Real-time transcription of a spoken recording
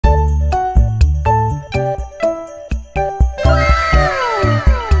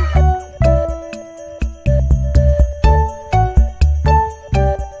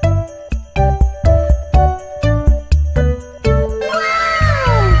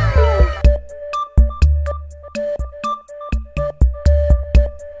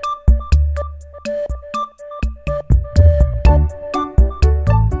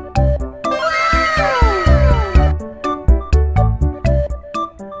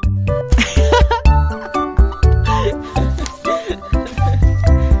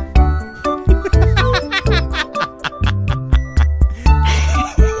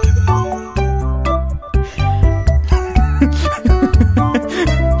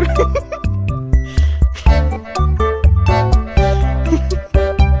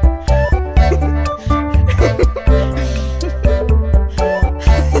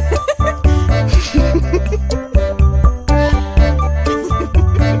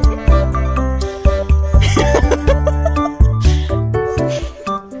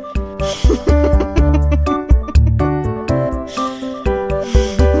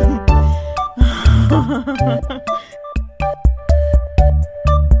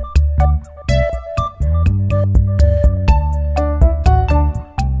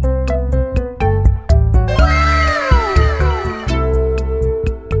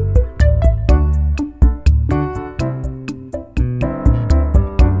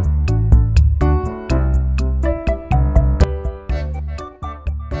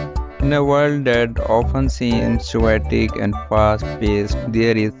In a world that often seems chaotic and fast-paced,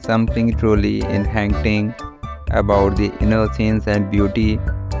 there is something truly enchanting about the innocence and beauty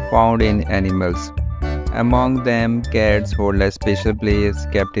found in animals. Among them, cats hold a special place,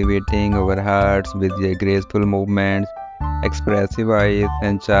 captivating our hearts with their graceful movements, expressive eyes,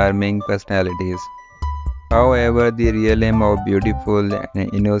 and charming personalities. However, the realm of beautiful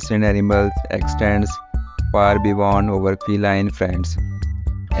and innocent animals extends far beyond our feline friends,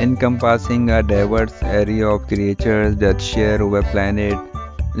 encompassing a diverse array of creatures that share our planet.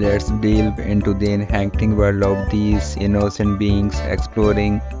 Let's delve into the enchanting world of these innocent beings,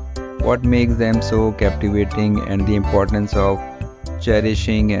 exploring what makes them so captivating and the importance of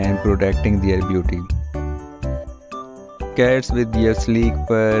cherishing and protecting their beauty. Cats with their sleek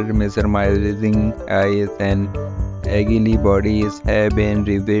fur, mesmerizing eyes, and eggy bodies have been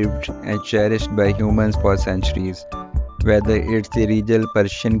revered and cherished by humans for centuries. Whether it's the regal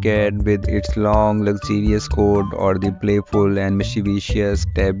Persian cat with its long, luxurious coat or the playful and mischievous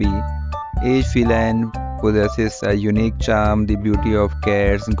tabby, each feline possesses a unique charm. The beauty of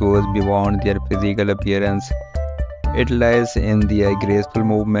cats goes beyond their physical appearance. It lies in their graceful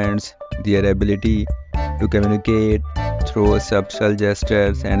movements, their ability to communicate through subtle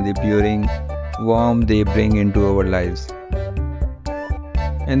gestures, and the purring warmth they bring into our lives.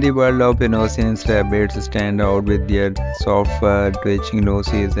 In the world of innocence, rabbits stand out with their soft fur, twitching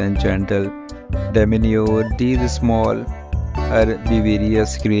noses, and gentle demeanor. These small,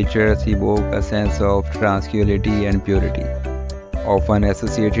 herbivorous creatures evoke a sense of tranquility and purity. Often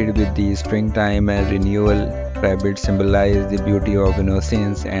associated with the springtime and renewal, rabbits symbolize the beauty of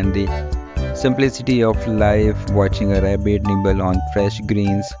innocence and the simplicity of life. Watching a rabbit nibble on fresh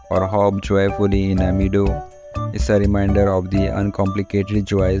greens or hop joyfully in a meadow is a reminder of the uncomplicated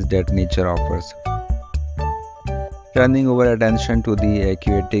joys that nature offers. Turning our attention to the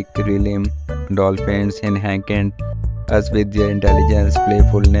aquatic realm, dolphins enchant us with their intelligence,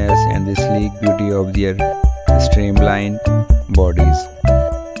 playfulness, and the sleek beauty of their streamlined bodies.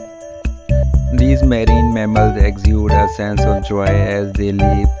 These marine mammals exude a sense of joy as they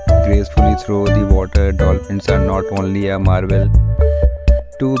leap gracefully through the water. Dolphins are not only a marvel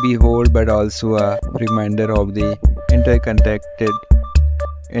to behold but also a reminder of the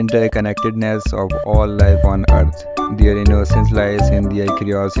interconnectedness of all life on earth. Their innocence lies in their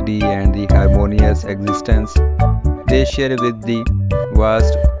curiosity and the harmonious existence they share with the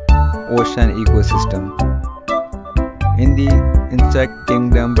vast ocean ecosystem. In the insect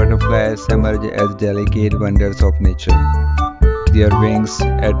kingdom, butterflies emerge as delicate wonders of nature. Their wings,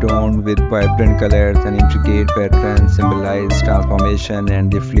 adorned with vibrant colors and intricate patterns, symbolize transformation and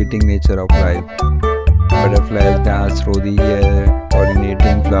the fleeting nature of life. Butterflies dance through the air,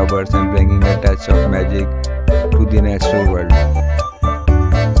 pollinating flowers and bringing a touch of magic to the natural world.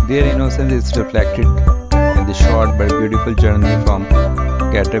 Their innocence is reflected in the short but beautiful journey from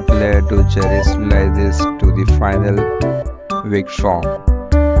caterpillar to chrysalis to the final winged form.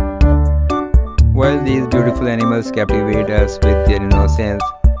 While these beautiful animals captivate us with their innocence,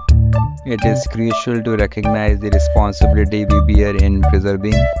 it is crucial to recognize the responsibility we bear in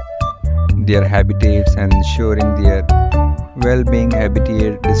preserving their habitats and ensuring their well-being.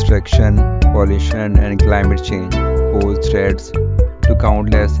 Habitat destruction, pollution, and climate change pose threats to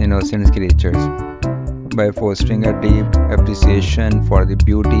countless innocent creatures. By fostering a deep appreciation for the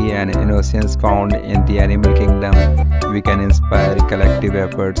beauty and innocence found in the animal kingdom, we can inspire collective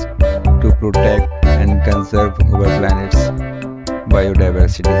efforts to protect and conserve our planet's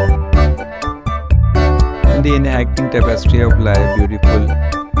biodiversity. In the enacting tapestry of life, beautiful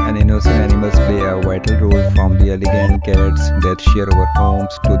and innocent animals play a vital role, from the elegant cats that share our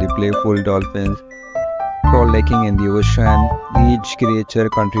homes to the playful dolphins frolicking in the ocean. Each creature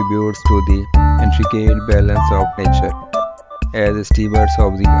contributes to the intricate balance of nature. As stewards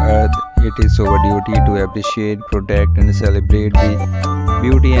of the earth, it is our duty to appreciate, protect, and celebrate the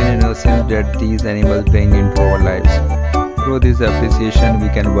beauty and innocence that these animals bring into our lives. Through this appreciation, we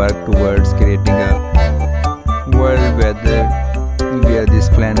can work towards creating a world where the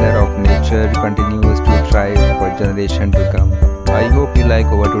splendor of nature continues to thrive for generations to come. I hope you like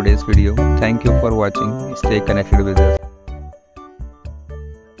our today's video. Thank you for watching. Stay connected with us.